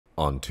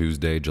On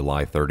Tuesday,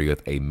 July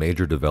 30th, a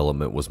major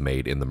development was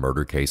made in the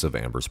murder case of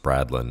Amber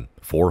Spradlin.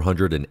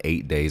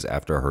 408 days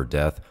after her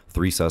death,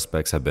 3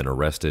 suspects have been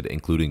arrested,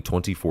 including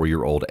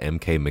 24-year-old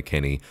M.K.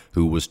 McKinney,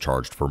 who was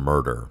charged for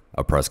murder.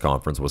 A press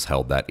conference was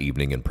held that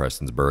evening in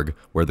Prestonsburg,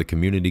 where the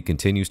community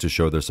continues to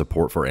show their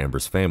support for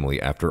Amber's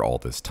family after all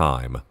this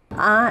time.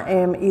 I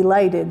am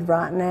elated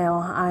right now.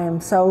 I am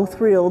so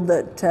thrilled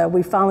that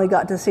we finally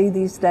got to see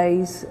these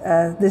days,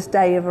 this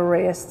day of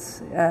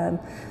arrests.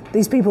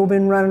 These people have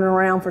been running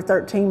around for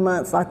 13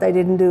 months like they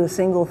didn't do a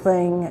single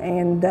thing,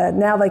 and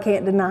now they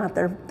can't deny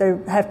it. They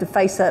have to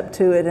face up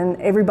to it, and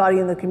everybody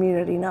in the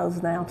community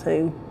knows now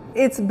too.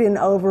 It's been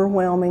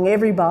overwhelming.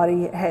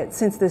 Everybody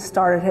since this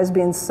started has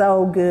been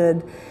so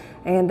good.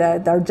 And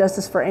our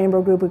Justice for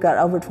Amber group, we've got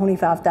over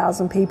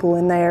 25,000 people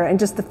in there. And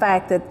just the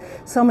fact that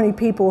so many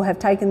people have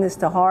taken this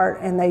to heart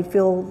and they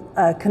feel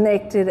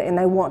connected and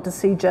they want to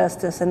see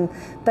justice. And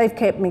they've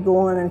kept me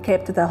going and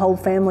kept the whole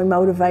family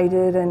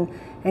motivated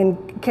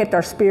and kept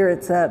our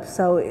spirits up.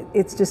 So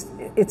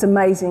it's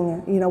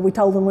amazing. You know, we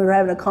told them we were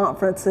having a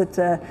conference at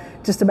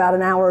just about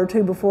an hour or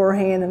two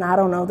beforehand, and I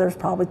don't know, there's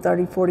probably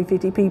 30, 40,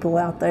 50 people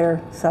out there.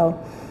 So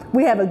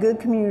we have a good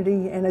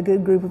community and a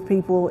good group of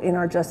people in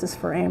our Justice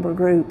for Amber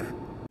group.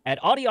 At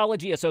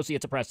Audiology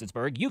Associates of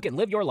Prestonsburg, you can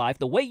live your life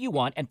the way you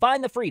want and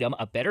find the freedom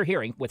of better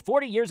hearing. With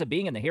 40 years of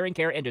being in the hearing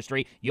care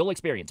industry, you'll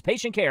experience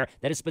patient care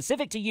that is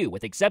specific to you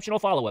with exceptional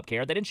follow-up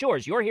care that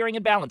ensures your hearing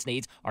and balance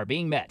needs are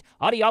being met.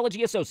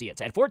 Audiology Associates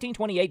at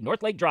 1428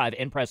 North Lake Drive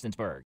in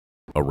Prestonsburg.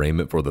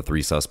 Arraignment for the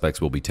 3 suspects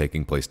will be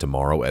taking place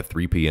tomorrow at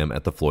 3 p.m.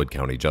 at the Floyd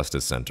County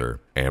Justice Center.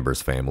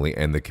 Amber's family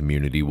and the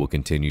community will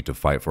continue to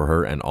fight for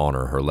her and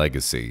honor her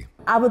legacy.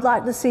 I would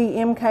like to see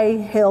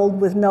MK held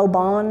with no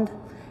bond.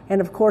 And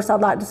of course,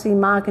 I'd like to see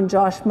Mike and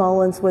Josh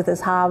Mullins with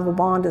as high of a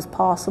bond as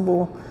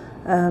possible.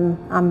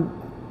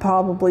 I'm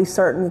probably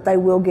certain that they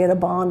will get a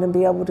bond and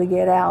be able to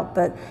get out,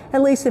 but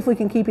at least if we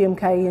can keep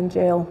MK in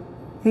jail.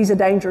 He's a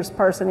dangerous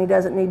person. He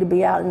doesn't need to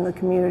be out in the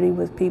community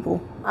with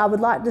people. I would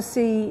like to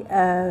see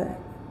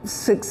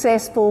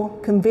successful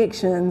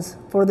convictions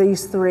for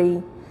these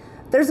 3.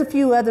 There's a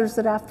few others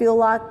that I feel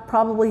like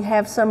probably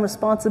have some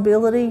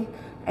responsibility,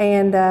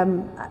 and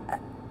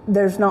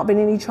there's not been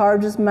any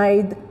charges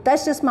made.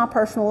 That's just my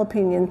personal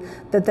opinion,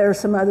 that there are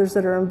some others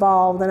that are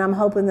involved, and I'm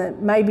hoping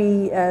that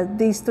maybe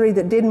these 3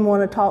 that didn't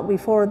want to talk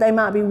before, they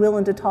might be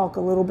willing to talk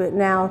a little bit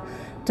now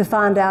to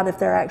find out if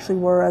there actually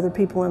were other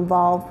people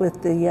involved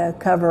with the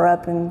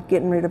cover-up and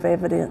getting rid of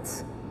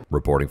evidence.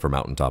 Reporting for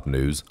Mountaintop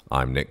News,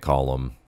 I'm Nick Collum.